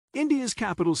India's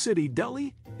capital city,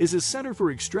 Delhi, is a center for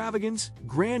extravagance,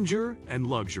 grandeur, and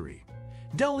luxury.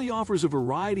 Delhi offers a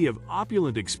variety of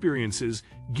opulent experiences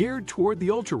geared toward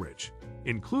the ultra-rich,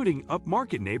 including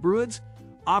upmarket neighborhoods,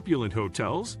 opulent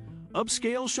hotels,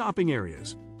 upscale shopping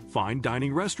areas, fine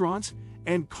dining restaurants,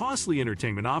 and costly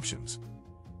entertainment options.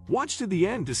 Watch to the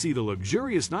end to see the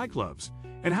luxurious nightclubs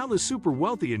and how the super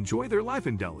wealthy enjoy their life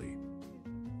in Delhi.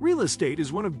 Real estate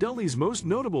is one of Delhi's most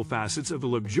notable facets of the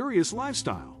luxurious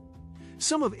lifestyle.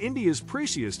 Some of India's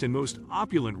priciest and most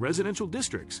opulent residential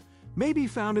districts may be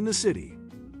found in the city.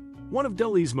 One of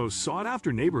Delhi's most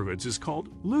sought-after neighborhoods is called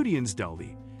Lutyens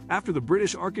Delhi, after the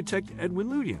British architect Edwin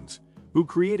Lutyens, who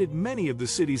created many of the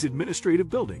city's administrative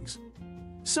buildings.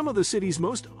 Some of the city's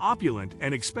most opulent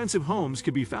and expensive homes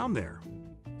can be found there.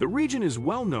 The region is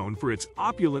well known for its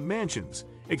opulent mansions,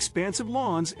 expansive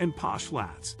lawns, and posh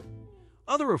flats.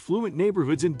 Other affluent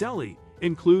neighborhoods in Delhi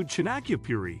include Chanakya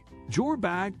Puri, Jor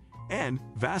Bagh, and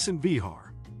Vasant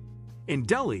Vihar. In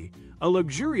Delhi, a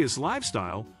luxurious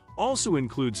lifestyle also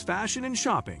includes fashion and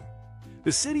shopping.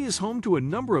 The city is home to a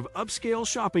number of upscale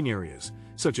shopping areas,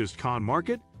 such as Khan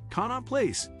Market, Connaught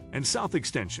Place, and South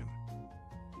Extension.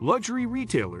 Luxury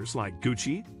retailers like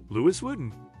Gucci, Louis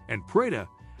Vuitton, and Prada,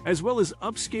 as well as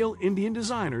upscale Indian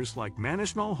designers like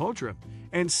Manish Malhotra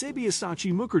and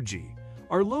Sabyasachi Mukherjee,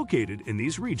 are located in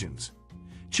these regions.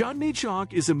 Chandni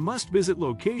Chowk is a must-visit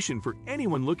location for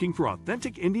anyone looking for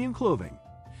authentic Indian clothing.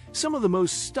 Some of the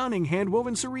most stunning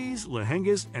hand-woven saris,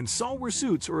 lehengas, and salwar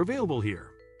suits are available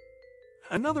here.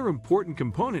 Another important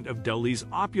component of Delhi's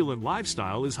opulent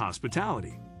lifestyle is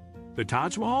hospitality. The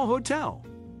Taj Mahal Hotel,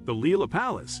 the Leela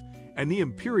Palace, and the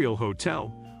Imperial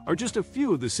Hotel are just a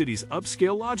few of the city's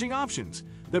upscale lodging options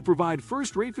that provide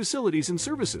first-rate facilities and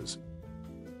services.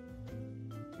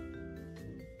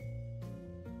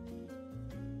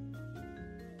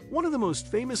 One of the most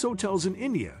famous hotels in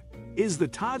India is the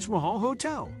Taj Mahal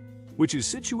Hotel, which is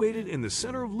situated in the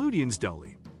center of Lutyens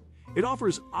Delhi. It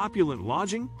offers opulent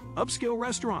lodging, upscale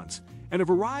restaurants, and a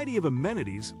variety of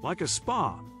amenities like a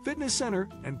spa, fitness center,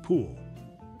 and pool.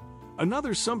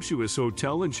 Another sumptuous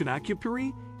hotel in Chanakya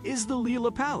Puri is the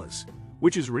Leela Palace,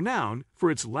 which is renowned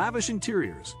for its lavish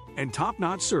interiors and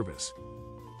top-notch service.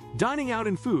 Dining out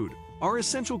and food are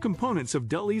essential components of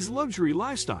Delhi's luxury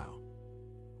lifestyle.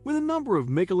 With a number of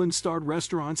Michelin-starred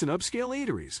restaurants and upscale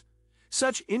eateries,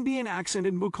 such Indian Accent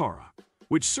in Bukhara,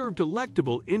 which serve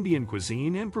delectable Indian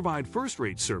cuisine and provide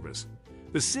first-rate service,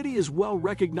 the city is well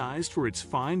recognized for its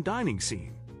fine dining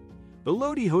scene. The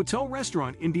Lodi Hotel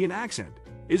Restaurant Indian Accent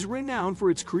is renowned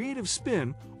for its creative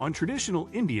spin on traditional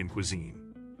Indian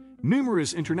cuisine.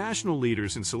 Numerous international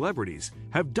leaders and celebrities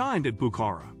have dined at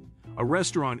Bukhara, a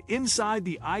restaurant inside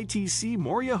the ITC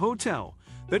Moria Hotel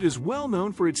that is well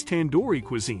known for its tandoori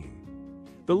cuisine.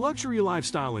 The luxury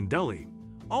lifestyle in Delhi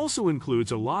also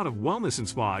includes a lot of wellness and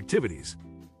spa activities.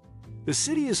 The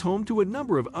city is home to a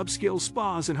number of upscale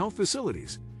spas and health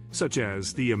facilities, such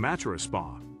as the Amatra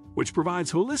Spa, which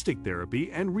provides holistic therapy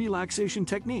and relaxation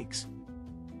techniques.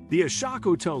 The Ashok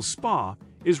Hotel Spa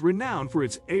is renowned for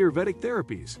its Ayurvedic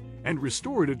therapies and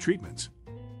restorative treatments.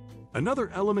 Another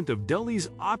element of Delhi's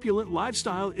opulent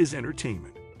lifestyle is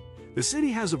entertainment. The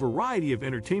city has a variety of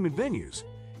entertainment venues,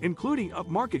 including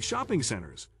upmarket shopping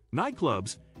centers,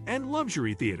 nightclubs, and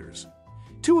luxury theaters.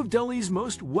 Two of Delhi's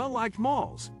most well-liked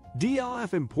malls,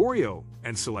 DLF Emporio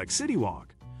and Select City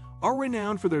Walk, are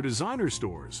renowned for their designer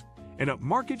stores and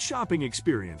upmarket shopping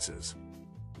experiences.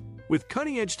 With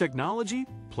cutting-edge technology,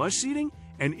 plush seating,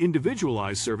 and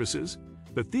individualized services,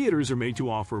 the theaters are made to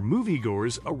offer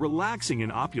moviegoers a relaxing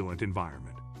and opulent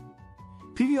environment.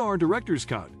 PVR Director's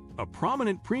Cut, a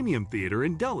prominent premium theater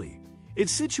in Delhi, is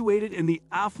situated in the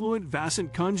affluent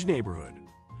Vasant Kunj neighborhood.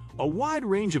 A wide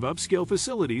range of upscale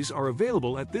facilities are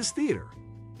available at this theater,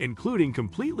 including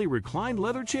completely reclined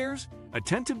leather chairs,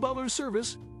 attentive butler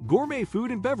service, gourmet food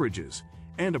and beverages,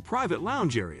 and a private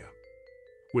lounge area.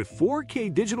 With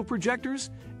 4K digital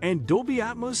projectors and Dolby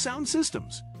Atmos sound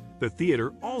systems, the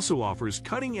theater also offers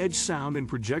cutting-edge sound and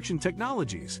projection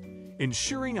technologies,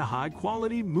 ensuring a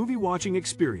high-quality movie-watching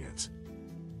experience.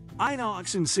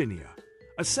 Inox Insignia,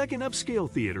 a second upscale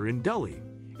theater in Delhi,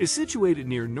 is situated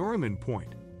near Nariman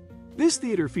Point. This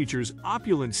theater features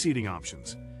opulent seating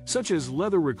options, such as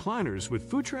leather recliners with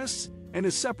footrests and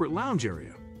a separate lounge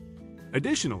area.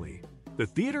 Additionally, the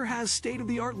theater has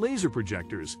state-of-the-art laser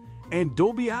projectors and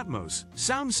Dolby Atmos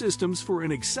sound systems for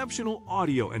an exceptional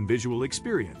audio and visual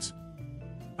experience.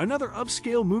 Another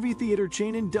upscale movie theater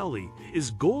chain in Delhi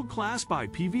is Gold Class by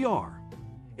PVR.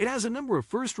 It has a number of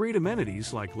first-rate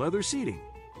amenities like leather seating,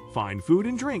 fine food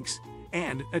and drinks,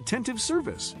 and attentive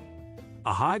service.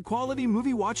 A high-quality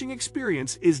movie-watching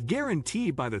experience is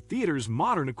guaranteed by the theater's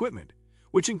modern equipment,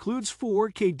 which includes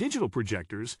 4K digital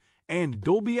projectors and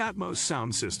Dolby Atmos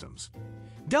sound systems.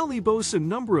 Delhi boasts a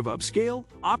number of upscale,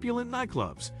 opulent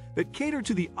nightclubs that cater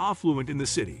to the affluent in the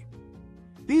city.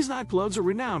 These nightclubs are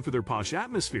renowned for their posh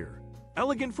atmosphere,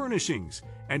 elegant furnishings,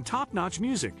 and top-notch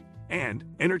music and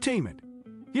entertainment.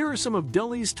 Here are some of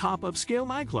Delhi's top upscale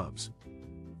nightclubs.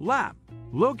 LAP,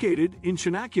 located in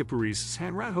Chanakyapuri's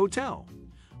Sanrat Hotel.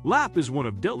 LAP is one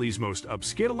of Delhi's most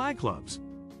upscale nightclubs.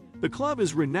 The club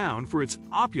is renowned for its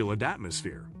opulent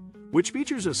atmosphere, which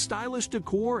features a stylish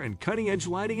decor and cutting-edge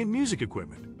lighting and music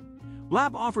equipment.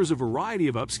 LAP offers a variety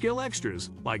of upscale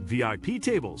extras like VIP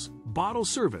tables, bottle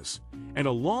service, and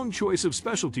a long choice of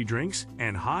specialty drinks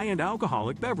and high-end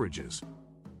alcoholic beverages.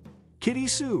 Kitty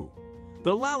Sue.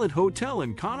 The Lalit Hotel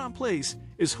in Connaught Place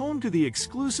is home to the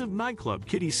exclusive nightclub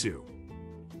Kitty Sue.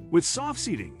 With soft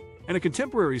seating and a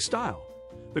contemporary style,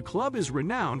 the club is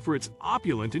renowned for its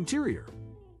opulent interior.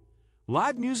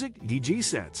 Live music, DJ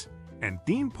sets, and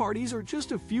theme parties are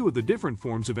just a few of the different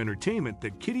forms of entertainment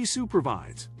that Kitty Sue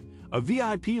provides. A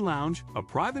VIP lounge, a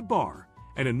private bar,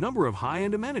 and a number of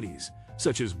high-end amenities,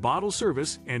 such as bottle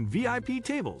service and VIP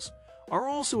tables, are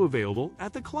also available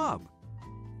at the club.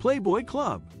 Playboy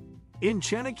Club. In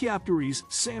Chanakyapuri's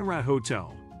Sanrat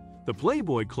Hotel, the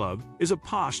Playboy Club is a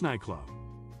posh nightclub.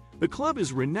 The club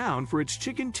is renowned for its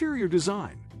chic interior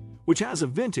design, which has a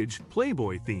vintage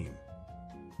Playboy theme.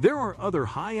 There are other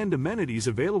high-end amenities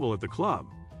available at the club,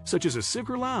 such as a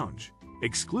Sikar lounge,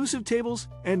 exclusive tables,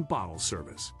 and bottle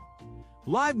service.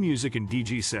 Live music and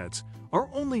DJ sets are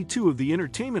only two of the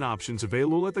entertainment options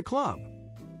available at the club.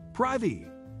 Privy.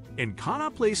 In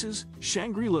Connaught Place's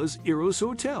Shangri-La's Eros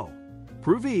Hotel,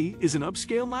 Privy is an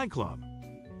upscale nightclub.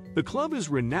 The club is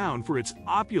renowned for its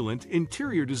opulent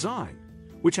interior design,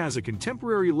 which has a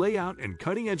contemporary layout and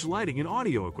cutting-edge lighting and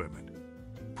audio equipment.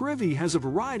 Privy has a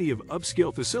variety of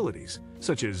upscale facilities,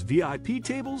 such as VIP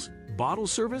tables, bottle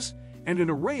service, and an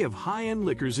array of high-end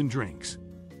liquors and drinks.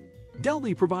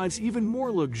 Delhi provides even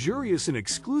more luxurious and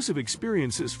exclusive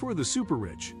experiences for the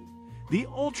super-rich. The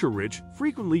ultra-rich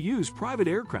frequently use private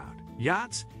aircraft,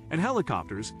 yachts, and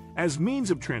helicopters as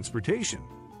means of transportation.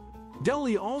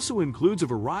 Delhi also includes a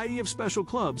variety of special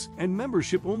clubs and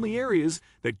membership-only areas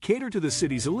that cater to the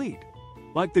city's elite,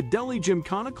 like the Delhi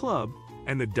Gymkhana Club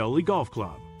and the Delhi Golf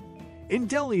Club. In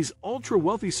Delhi's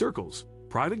ultra-wealthy circles,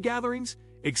 private gatherings,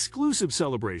 exclusive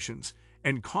celebrations,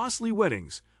 and costly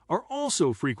weddings are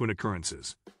also frequent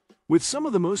occurrences, with some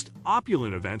of the most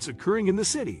opulent events occurring in the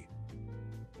city.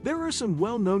 There are some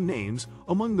well-known names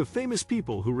among the famous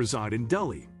people who reside in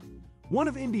Delhi. One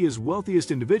of India's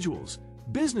wealthiest individuals,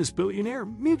 business billionaire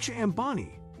Mukesh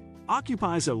Ambani,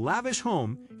 occupies a lavish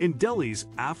home in Delhi's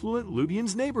affluent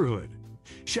Lutyens neighborhood.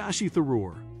 Shashi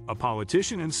Tharoor, a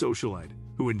politician and socialite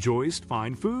who enjoys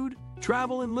fine food,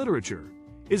 travel, and literature,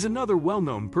 is another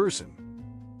well-known person.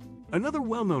 Another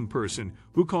well-known person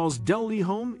who calls Delhi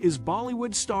home is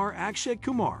Bollywood star Akshay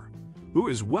Kumar, who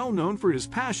is well known for his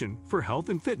passion for health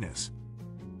and fitness.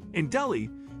 In Delhi,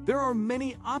 there are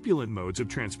many opulent modes of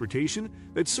transportation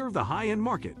that serve the high-end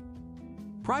market.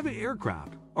 Private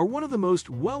aircraft are one of the most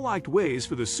well-liked ways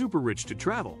for the super-rich to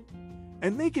travel,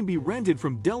 and they can be rented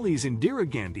from Delhi's Indira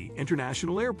Gandhi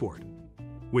International Airport.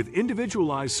 With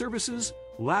individualized services,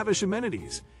 lavish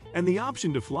amenities, and the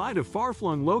option to fly to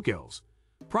far-flung locales,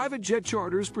 private jet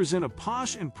charters present a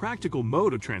posh and practical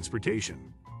mode of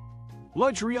transportation.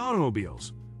 Luxury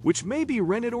automobiles, which may be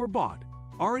rented or bought,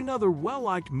 are another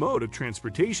well-liked mode of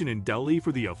transportation in Delhi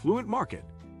for the affluent market.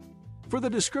 For the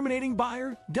discriminating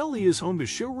buyer, Delhi is home to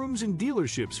showrooms and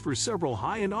dealerships for several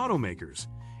high-end automakers,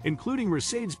 including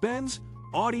Mercedes-Benz,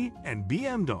 Audi, and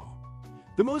BMW.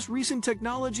 The most recent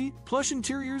technology, plush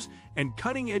interiors, and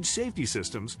cutting-edge safety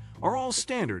systems are all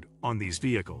standard on these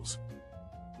vehicles.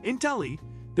 In Delhi,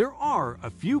 there are a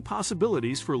few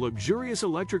possibilities for luxurious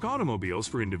electric automobiles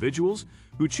for individuals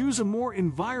who choose a more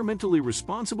environmentally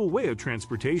responsible way of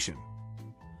transportation.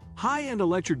 High-end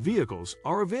electric vehicles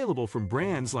are available from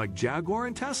brands like Jaguar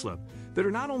and Tesla that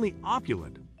are not only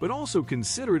opulent, but also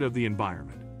considerate of the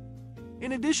environment.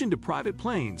 In addition to private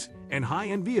planes and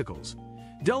high-end vehicles,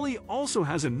 Delhi also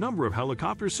has a number of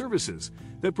helicopter services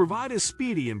that provide a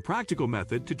speedy and practical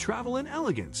method to travel in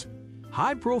elegance.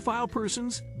 High-profile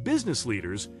persons, business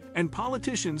leaders, and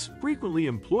politicians frequently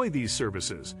employ these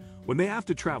services when they have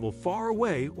to travel far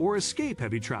away or escape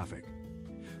heavy traffic.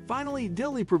 Finally,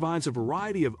 Delhi provides a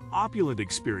variety of opulent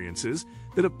experiences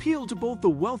that appeal to both the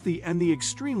wealthy and the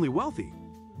extremely wealthy.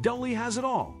 Delhi has it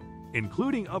all,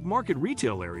 including upmarket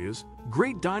retail areas,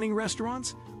 great dining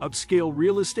restaurants, upscale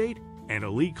real estate, and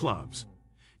elite clubs.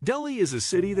 Delhi is a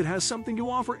city that has something to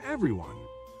offer everyone,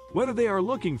 whether they are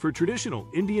looking for traditional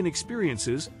Indian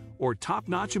experiences or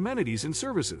top-notch amenities and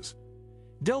services.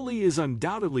 Delhi is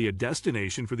undoubtedly a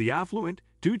destination for the affluent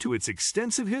due to its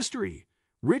extensive history,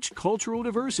 rich cultural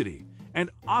diversity, and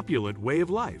opulent way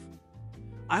of life.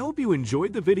 I hope you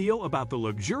enjoyed the video about the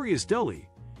luxurious Delhi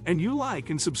and you like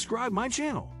and subscribe my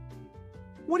channel.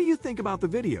 What do you think about the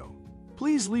video?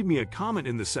 Please leave me a comment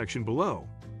in the section below.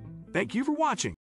 Thank you for watching.